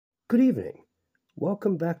Good evening.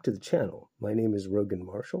 Welcome back to the channel. My name is Rogan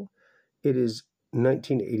Marshall. It is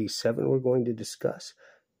 1987 we're going to discuss,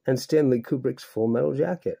 and Stanley Kubrick's Full Metal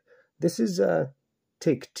Jacket. This is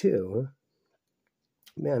take two.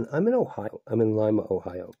 Man, I'm in Ohio. I'm in Lima,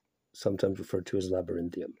 Ohio, sometimes referred to as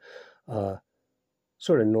Labyrinthium.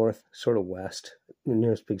 Sort of north, sort of west. The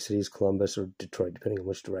nearest big city is Columbus or Detroit, depending on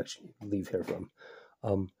which direction you leave here from.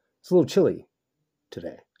 It's a little chilly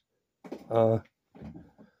today.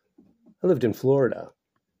 I lived in Florida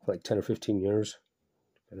for like 10 or 15 years.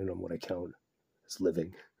 I don't know what I count as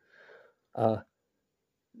living. I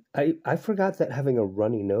forgot that having a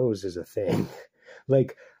runny nose is a thing.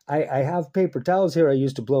 Like, I have paper towels here I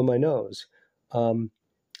used to blow my nose.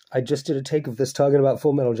 I just did a take of this talking about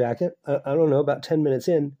Full Metal Jacket. I don't know, about 10 minutes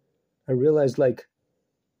in, I realized, like,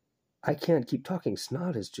 I can't keep talking.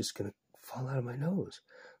 Snot is just going to fall out of my nose.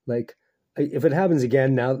 Like, if it happens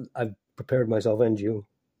again, now I've prepared myself and you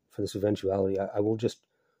for this eventuality, I will just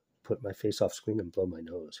put my face off screen and blow my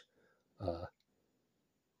nose.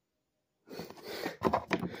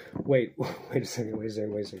 Wait a second.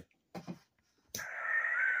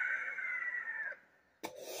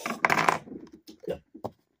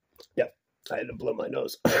 Yep, I had to blow my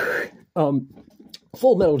nose.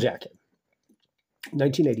 Full Metal Jacket,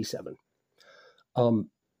 1987.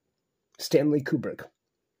 Stanley Kubrick.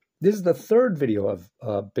 This is the third video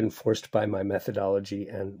I've been forced by my methodology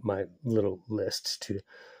and my little lists to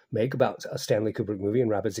make about a Stanley Kubrick movie in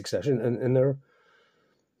rapid succession. And they're,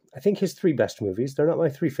 I think, his three best movies. They're not my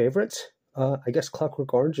three favorites. I guess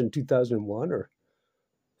Clockwork Orange in 2001 or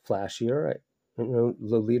flashier. I don't know,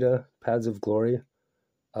 Lolita, Paths of Glory.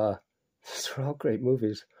 These are all great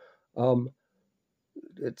movies. I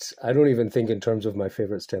don't even think in terms of my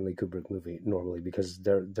favorite Stanley Kubrick movie normally, because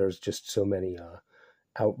there's just so many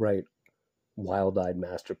outright wild-eyed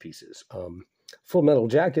masterpieces. Full Metal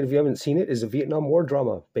Jacket, if you haven't seen it, is a Vietnam War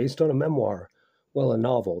drama based on a memoir. Well, a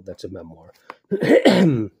novel that's a memoir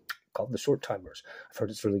called The Short Timers. I've heard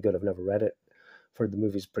it's really good. I've never read it. I've heard the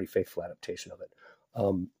movie's a pretty faithful adaptation of it.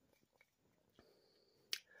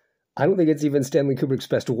 I don't think it's even Stanley Kubrick's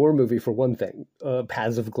best war movie, for one thing.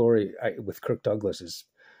 Paths of Glory with Kirk Douglas it's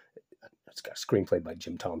got a screenplay by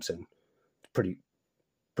Jim Thompson. Pretty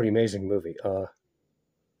amazing movie.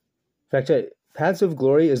 In fact, Paths of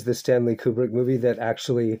Glory is the Stanley Kubrick movie that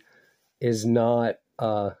actually is not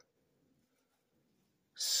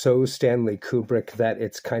so Stanley Kubrick that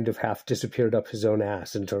it's kind of half disappeared up his own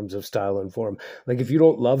ass in terms of style and form. Like, if you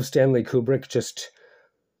don't love Stanley Kubrick just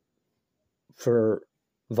for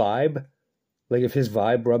vibe, like if his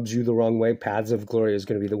vibe rubs you the wrong way, Paths of Glory is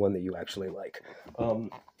going to be the one that you actually like. Hello,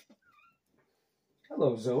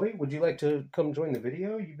 Zoe. Would you like to come join the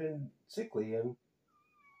video? You've been sickly and...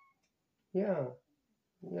 Yeah,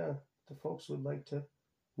 the folks would like to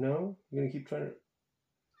know. You're going to keep trying to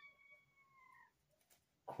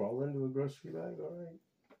crawl into a grocery bag? All right.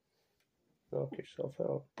 Knock yourself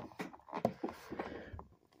out.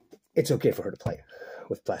 It's okay for her to play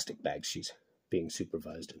with plastic bags. She's being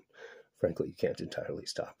supervised, and frankly, you can't entirely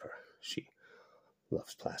stop her. She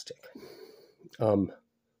loves plastic.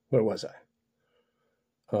 Where was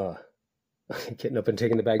I? Getting up and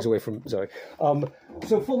taking the bags away from Zoe.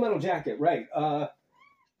 So Full Metal Jacket, right.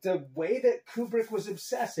 The way that Kubrick was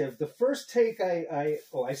obsessive, the first take I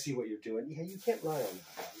see what you're doing. Yeah, you can't lie on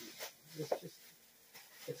that.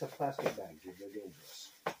 It's a plastic bag, dude. They're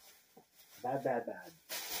dangerous. Bad.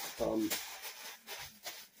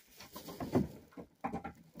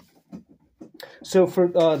 So for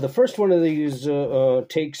the first one of these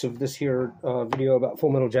takes of this here video about Full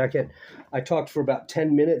Metal Jacket, I talked for about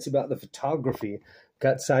 10 minutes about the photography,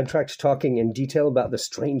 got sidetracked talking in detail about the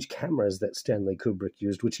strange cameras that Stanley Kubrick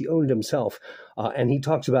used, which he owned himself. And he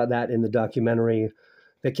talks about that in the documentary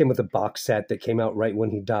that came with a box set that came out right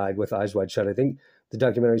when he died with Eyes Wide Shut. I think the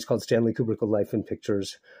documentary is called Stanley Kubrick: A Life in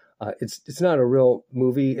Pictures. It's not a real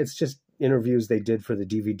movie. It's just interviews they did for the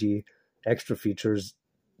DVD, extra features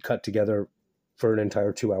cut together for an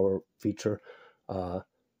entire 2-hour feature.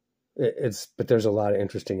 But there's a lot of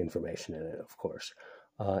interesting information in it, of course,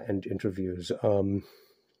 and interviews.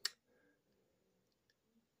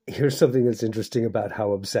 Here's something that's interesting about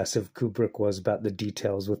how obsessive Kubrick was about the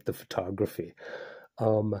details with the photography.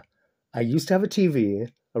 I used to have a TV,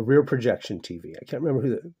 a rear projection TV. I can't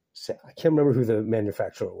remember who the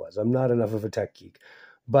manufacturer was. I'm not enough of a tech geek,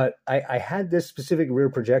 but I had this specific rear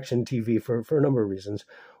projection TV for a number of reasons.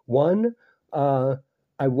 One, I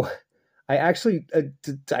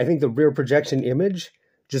think the rear projection image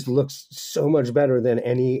just looks so much better than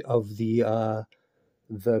any of the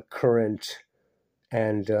current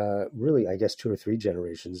and really, I guess, 2 or 3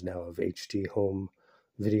 generations now of HD home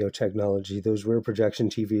video technology, those rear projection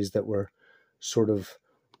TVs that were sort of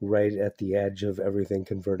right at the edge of everything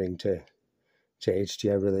converting to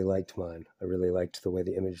HD. I really liked mine. I really liked the way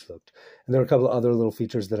the image looked. And there were a couple of other little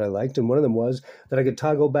features that I liked, and one of them was that I could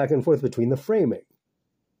toggle back and forth between the framing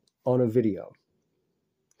on a video.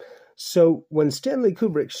 So when Stanley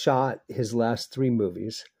Kubrick shot his last 3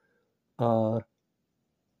 movies,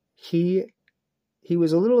 he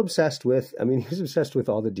was a little obsessed with, he was obsessed with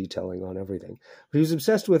all the detailing on everything, but he was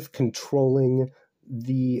obsessed with controlling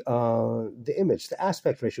the image, the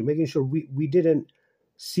aspect ratio, making sure we didn't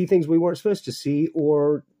see things we weren't supposed to see,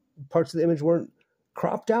 or parts of the image weren't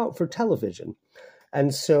cropped out for television.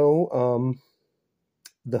 And so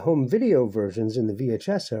the home video versions in the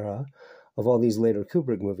VHS era of all these later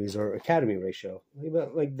Kubrick movies are Academy ratio.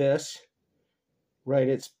 About like this, right?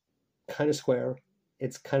 It's kind of square.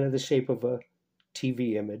 It's kind of the shape of a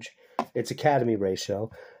TV image. It's Academy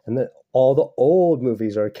ratio. And all the old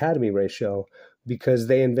movies are Academy ratio because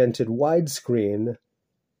they invented widescreen,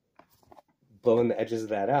 blowing the edges of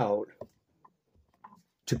that out,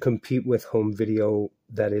 to compete with home video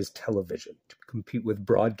that is television, to compete with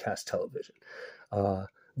broadcast television.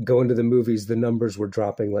 Going to the movies, the numbers were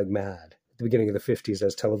dropping like mad at the beginning of the 50s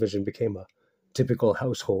as television became a typical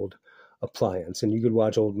household appliance, and you could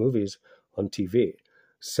watch old movies on TV.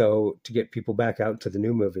 So to get people back out to the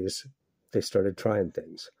new movies, they started trying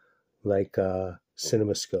things like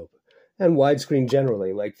CinemaScope and widescreen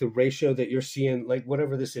generally, like the ratio that you're seeing, like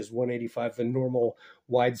whatever this is, 185, the normal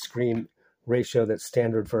widescreen ratio that's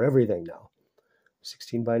standard for everything now.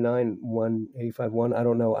 16:9, 185:1. I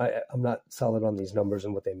don't know. I'm not solid on these numbers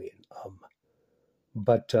and what they mean.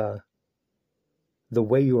 But the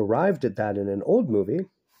way you arrived at that in an old movie,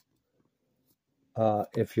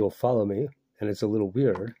 if you'll follow me, and it's a little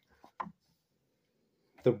weird,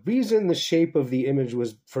 the reason the shape of the image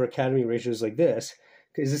was for Academy ratios like this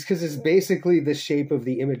is because it's basically the shape of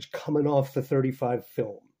the image coming off the 35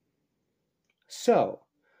 film. So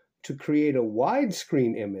to create a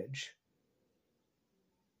widescreen image,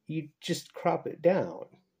 you just crop it down,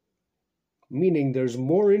 meaning there's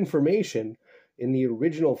more information in the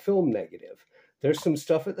original film negative. There's some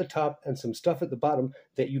stuff at the top and some stuff at the bottom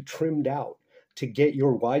that you trimmed out to get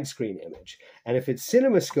your widescreen image. And if it's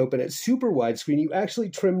CinemaScope and it's super widescreen, you actually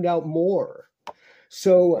trimmed out more.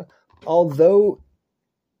 So although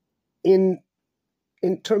in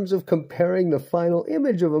terms of comparing the final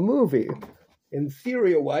image of a movie, in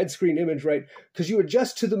theory, a widescreen image, right? Because you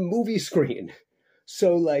adjust to the movie screen.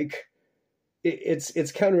 So like it's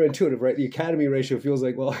counterintuitive, right? The Academy ratio feels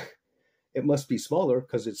like, well, it must be smaller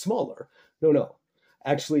because it's smaller. No.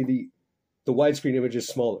 Actually, the widescreen image is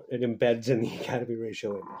smaller. It embeds in the Academy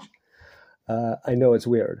ratio image. I know it's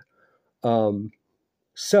weird.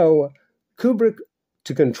 So Kubrick,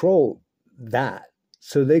 to control that,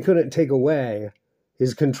 so they couldn't take away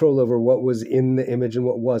his control over what was in the image and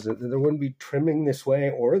what wasn't. There wouldn't be trimming this way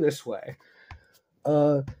or this way.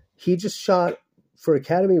 He just shot for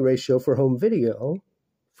Academy ratio for home video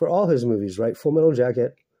for all his movies, right? Full Metal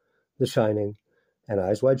Jacket, The Shining, and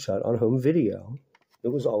Eyes Wide Shut on home video. It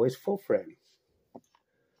was always full frame.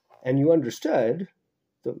 And you understood,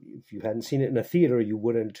 though if you hadn't seen it in a theater, you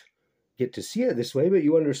wouldn't get to see it this way, but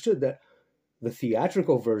you understood that the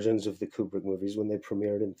theatrical versions of the Kubrick movies, when they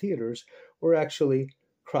premiered in theaters, were actually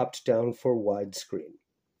cropped down for widescreen.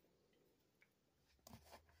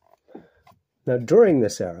 Now, during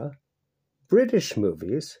this era, British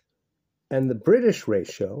movies and the British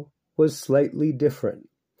ratio was slightly different.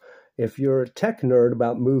 If you're a tech nerd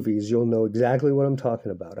about movies, you'll know exactly what I'm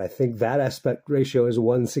talking about. I think that aspect ratio is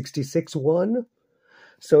 1:66:1.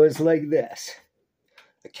 So it's like this.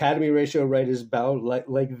 Academy ratio, right, is about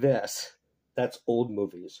like this. That's old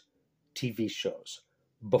movies, TV shows,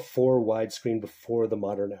 before widescreen, before the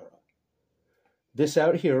modern era. This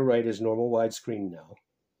out here, right, is normal widescreen now.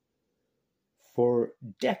 For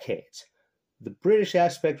decades, the British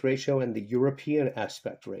aspect ratio and the European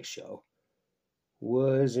aspect ratio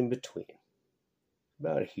was in between,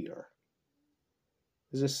 about here.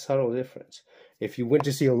 There's a subtle difference. If you went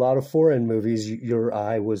to see a lot of foreign movies, your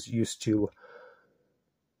eye was used to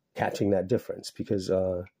catching that difference because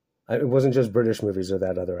it wasn't just British movies or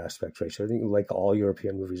that other aspect ratio. I think like all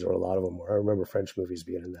European movies, or a lot of them were. I remember French movies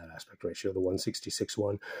being in that aspect ratio, the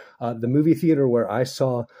 1:66:1. The movie theater where I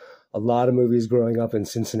saw a lot of movies growing up in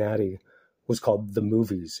Cincinnati was called The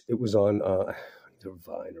Movies. It was on either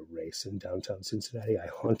Vine or Race in downtown Cincinnati. I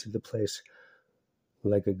haunted the place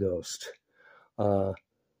like a ghost,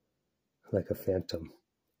 like a phantom.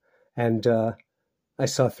 And I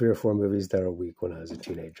saw 3 or 4 movies there a week when I was a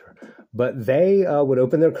teenager. But they would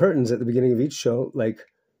open their curtains at the beginning of each show, like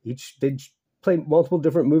each big play multiple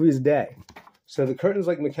different movies a day. So the curtains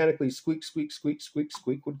like mechanically squeak, squeak, squeak, squeak,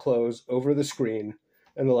 squeak would close over the screen,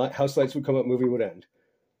 and the house lights would come up, movie would end.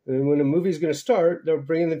 And when a movie's going to start, they're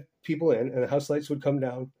bringing the people in, and the house lights would come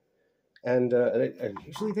down, and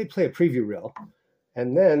usually they'd play a preview reel,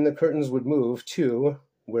 and then the curtains would move to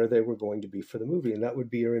where they were going to be for the movie, and that would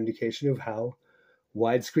be your indication of how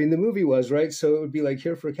widescreen the movie was, right? So it would be like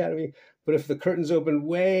here for Academy, but if the curtains opened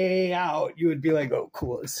way out, you would be like, oh,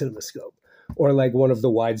 cool, it's CinemaScope, or like one of the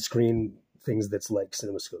widescreen things that's like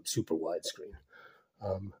CinemaScope, super widescreen.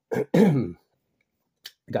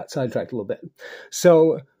 Got sidetracked a little bit.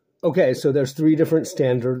 So, okay, so there's 3 different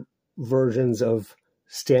standard versions of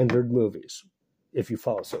standard movies, if you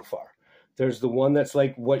follow so far. There's the one that's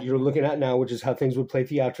like what you're looking at now, which is how things would play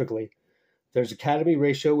theatrically. There's Academy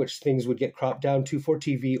ratio, which things would get cropped down to for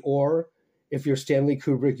TV, or if you're Stanley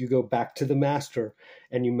Kubrick, you go back to the master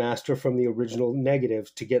and you master from the original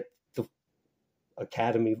negative to get the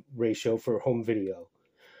Academy ratio for home video.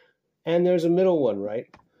 And there's a middle one, right?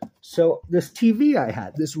 So this TV I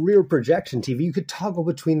had, this rear projection TV, you could toggle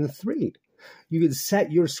between the 3. You could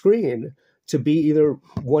set your screen to be either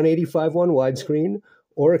 185:1 widescreen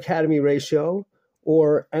or Academy ratio,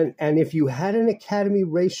 or and if you had an Academy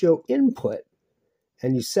ratio input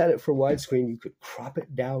and you set it for widescreen, you could crop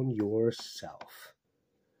it down yourself.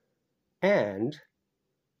 And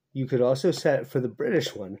you could also set it for the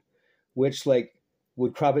British one, which like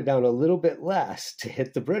would crop it down a little bit less to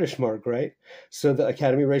hit the British mark, right? So the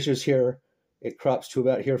Academy ratio is here. It crops to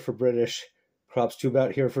about here for British, crops to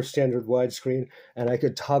about here for standard widescreen, and I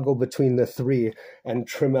could toggle between the 3 and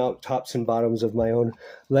trim out tops and bottoms of my own.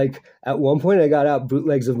 Like at one point I got out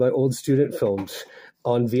bootlegs of my old student films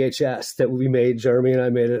on VHS that we made, Jeremy and I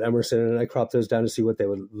made at Emerson, and I cropped those down to see what they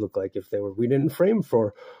would look like if they were. We didn't frame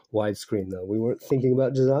for widescreen though. We weren't thinking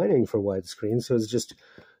about designing for widescreen, so it's just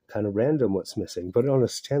kind of random what's missing. But on a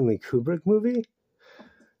Stanley Kubrick movie,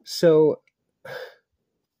 so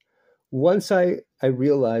once I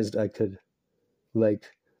realized I could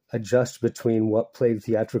like adjust between what played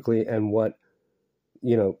theatrically and what,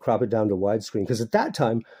 you know, crop it down to widescreen. Because at that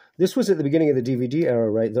time, this was at the beginning of the DVD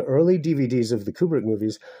era, right? The early DVDs of the Kubrick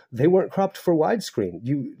movies, they weren't cropped for widescreen.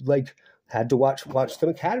 You like had to watch the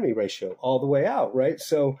Academy ratio all the way out, right?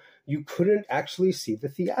 So you couldn't actually see the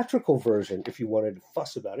theatrical version. If you wanted to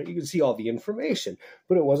fuss about it, you could see all the information,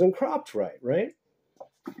 but it wasn't cropped right?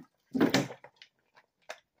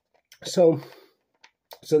 So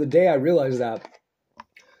the day I realized that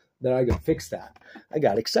I could fix that, I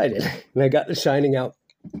got excited. And I got The Shining out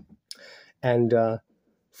and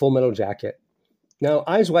Full Metal Jacket. Now,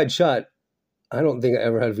 Eyes Wide Shut, I don't think I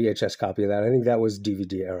ever had a VHS copy of that. I think that was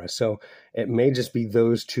DVD era. So it may just be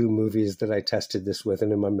those 2 movies that I tested this with,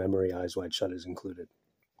 and in my memory, Eyes Wide Shut is included.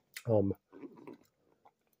 I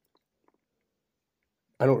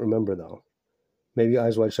don't remember, though. Maybe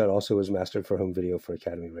Eyes Wide Shut also was mastered for home video for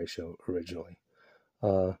Academy ratio originally.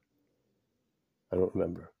 I don't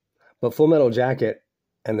remember. But Full Metal Jacket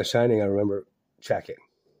and The Shining, I remember checking.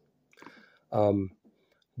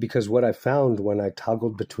 Because what I found when I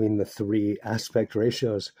toggled between the 3 aspect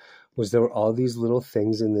ratios was there were all these little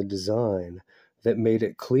things in the design that made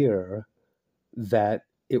it clear that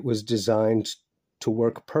it was designed to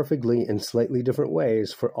work perfectly in slightly different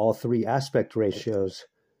ways for all 3 aspect ratios.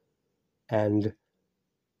 And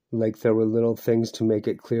like there were little things to make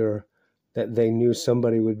it clear that they knew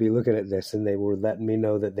somebody would be looking at this, and they were letting me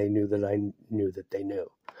know that they knew that I knew that they knew.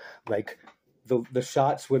 Like the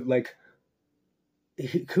shots would like,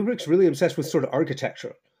 Kubrick's really obsessed with sort of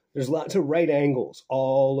architecture. There's lots of right angles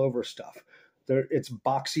all over stuff. It's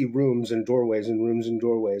boxy rooms and doorways and rooms and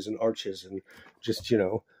doorways and arches and just, you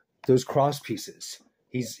know, those cross pieces.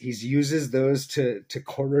 He's uses those to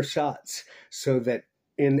corner shots so that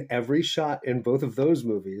in every shot in both of those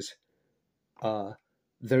movies,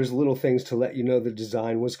 there's little things to let you know the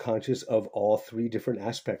design was conscious of all 3 different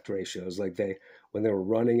aspect ratios. Like when they were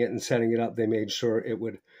running it and setting it up, they made sure it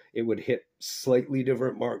would hit slightly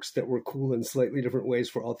different marks that were cool in slightly different ways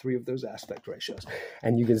for all 3 of those aspect ratios.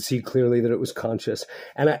 And you can see clearly that it was conscious.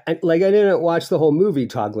 And I didn't watch the whole movie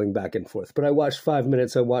toggling back and forth, but I watched 5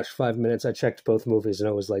 minutes. I checked both movies, and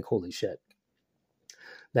I was like, holy shit.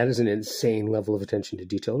 That is an insane level of attention to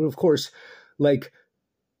detail. And of course, like,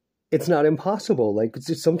 it's not impossible. Like, it's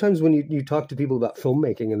just sometimes when you talk to people about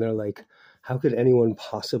filmmaking and they're like, how could anyone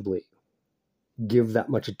possibly give that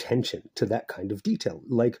much attention to that kind of detail?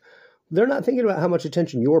 Like, they're not thinking about how much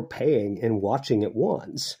attention you're paying and watching it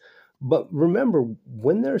once. But remember,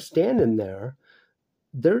 when they're standing there,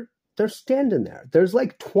 they're standing there. There's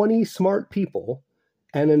like 20 smart people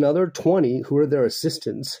and another 20 who are their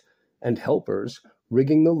assistants and helpers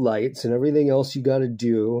rigging the lights and everything else you got to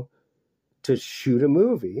do to shoot a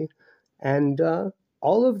movie. And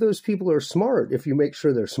all of those people are smart if you make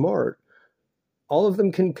sure they're smart. All of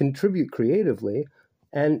them can contribute creatively.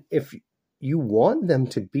 And if you want them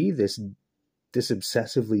to be this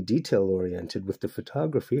obsessively detail-oriented with the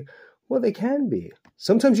photography, well, they can be.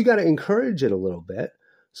 Sometimes you got to encourage it a little bit.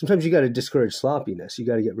 Sometimes you got to discourage sloppiness. You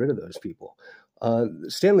got to get rid of those people.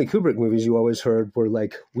 Stanley Kubrick movies, you always heard, were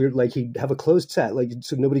like weird, like he'd have a closed set, like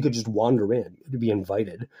so nobody could just wander in. You'd be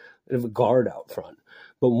invited. They'd have a guard out front.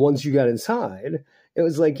 But once you got inside, it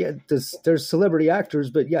was like, yeah, there's celebrity actors,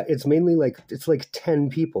 but yeah, it's mainly like, it's like 10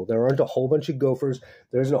 people. There aren't a whole bunch of gophers.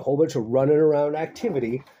 There isn't a whole bunch of running around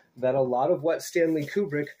activity that a lot of what Stanley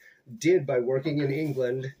Kubrick did by working in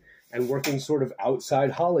England and working sort of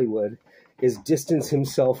outside Hollywood is distance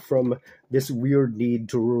himself from this weird need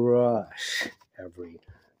to rush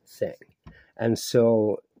everything. And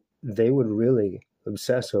so they would really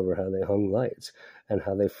obsess over how they hung lights and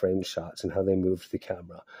how they framed shots and how they moved the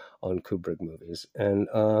camera on Kubrick movies. And,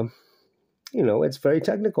 you know, it's very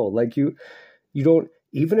technical. Like you don't,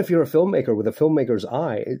 even if you're a filmmaker with a filmmaker's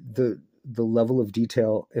eye, the level of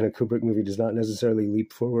detail in a Kubrick movie does not necessarily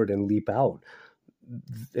leap forward and leap out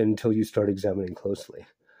until you start examining closely.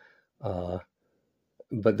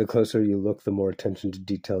 But the closer you look, the more attention to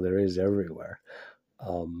detail there is everywhere.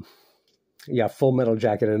 Yeah, Full Metal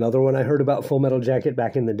Jacket. Another one I heard about Full Metal Jacket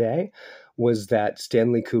back in the day was that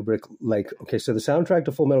Stanley Kubrick, like, okay, so the soundtrack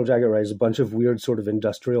to Full Metal Jacket, right, is a bunch of weird sort of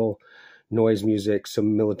industrial noise music,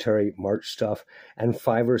 some military march stuff, and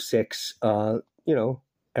 5 or 6, you know,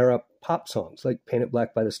 era pop songs, like Paint It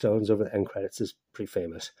Black by the Stones over the end credits is pretty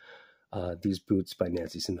famous. These Boots by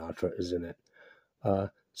Nancy Sinatra is in it.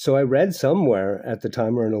 So I read somewhere at the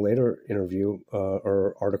time or in a later interview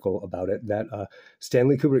or article about it that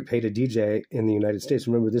Stanley Kubrick paid a DJ in the United States.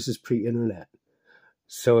 Remember, this is pre-internet.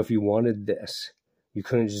 So if you wanted this, you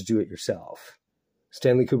couldn't just do it yourself.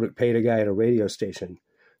 Stanley Kubrick paid a guy at a radio station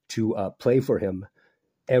to play for him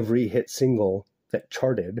every hit single that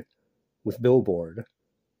charted with Billboard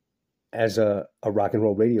as a rock and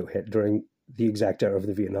roll radio hit during the exact era of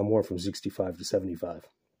the Vietnam War from 65 to 75.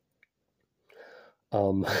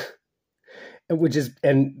 Which is,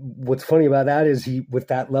 and what's funny about that is he, with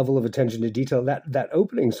that level of attention to detail, that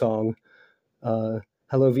opening song,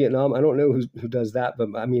 Hello Vietnam, I don't know who does that, but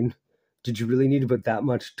I mean, did you really need to put that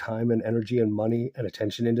much time and energy and money and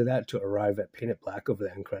attention into that to arrive at Paint It Black over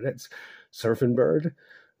the end credits? Surfin' Bird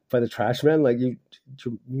by the Trashmen, like you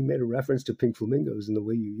made a reference to Pink Flamingos in the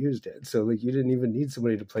way you used it. So like you didn't even need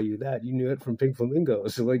somebody to play you that. You knew it from Pink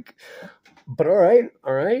Flamingos. So like, but all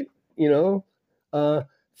right, you know.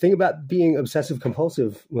 Thing about being obsessive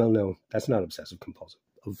compulsive, well, no, that's not obsessive compulsive,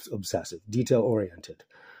 obsessive, detail oriented,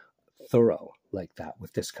 thorough like that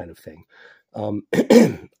with this kind of thing.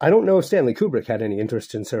 I don't know if Stanley Kubrick had any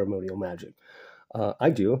interest in ceremonial magic. I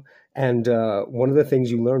do. And one of the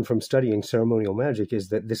things you learn from studying ceremonial magic is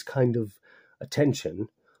that this kind of attention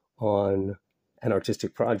on an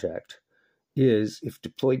artistic project is, if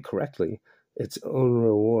deployed correctly, its own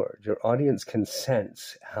reward. Your audience can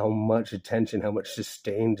sense how much attention, how much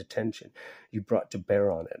sustained attention you brought to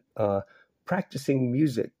bear on it. Practicing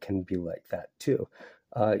music can be like that too.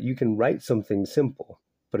 You can write something simple,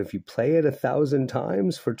 but if you play it 1,000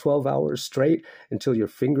 times for 12 hours straight until your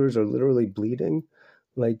fingers are literally bleeding,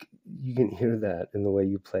 like you can hear that in the way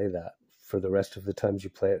you play that for the rest of the times you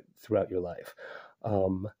play it throughout your life.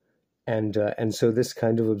 And so this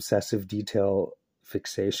kind of obsessive detail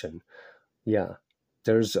fixation, yeah,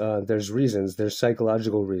 there's reasons, there's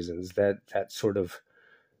psychological reasons that sort of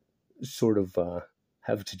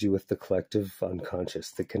have to do with the collective unconscious,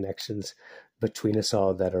 the connections between us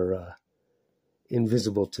all that are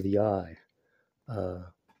invisible to the eye,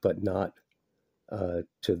 but not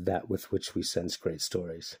to that with which we sense great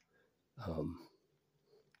stories.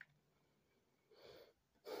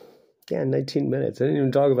 Yeah, 19 minutes. I didn't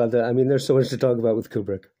even talk about that. I mean, there's so much to talk about with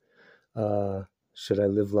Kubrick. Should I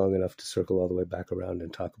live long enough to circle all the way back around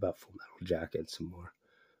and talk about Full Metal Jacket some more?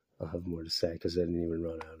 I'll have more to say because I didn't even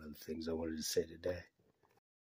run out of the things I wanted to say today.